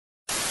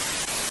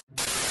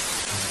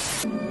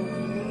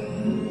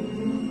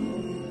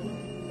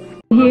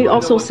He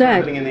also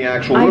said, in the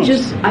actual rooms.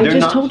 I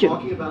just told you.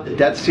 Talking about the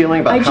debt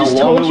ceiling, about how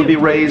long it would be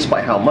raised,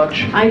 by how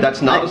much.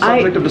 That's not a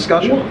subject of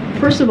discussion. Well,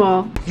 first of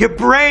all, your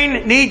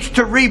brain needs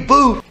to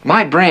reboot.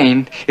 My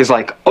brain is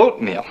like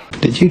oatmeal.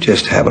 Did you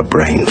just have a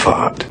brain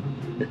fart?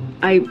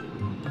 I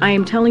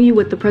am telling you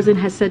what the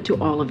president has said to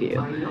all of you.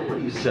 I know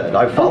what he said.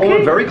 I follow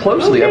him very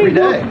closely every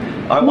day.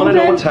 I want to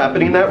know what's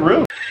happening in that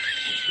room.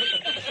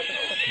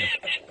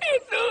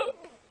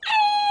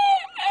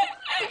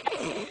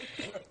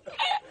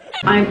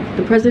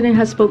 The president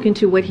has spoken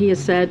to what he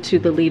has said to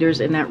the leaders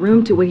in that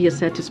room, to what he has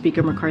said to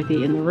Speaker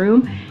McCarthy in the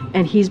room,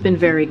 and he's been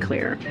very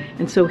clear.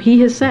 And so he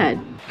has said...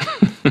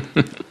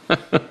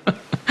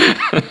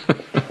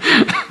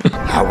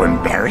 How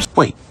embarrassed.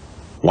 Wait,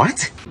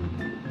 what?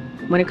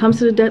 When it comes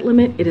to the debt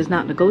limit, it is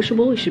not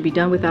negotiable. It should be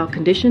done without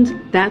conditions.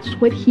 That's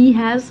what he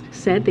has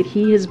said, that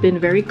he has been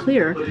very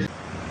clear.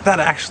 That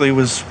actually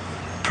was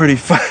pretty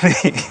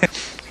funny.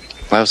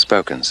 Well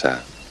spoken,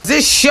 sir.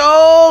 This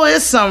show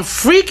is some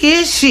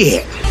freaky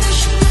shit.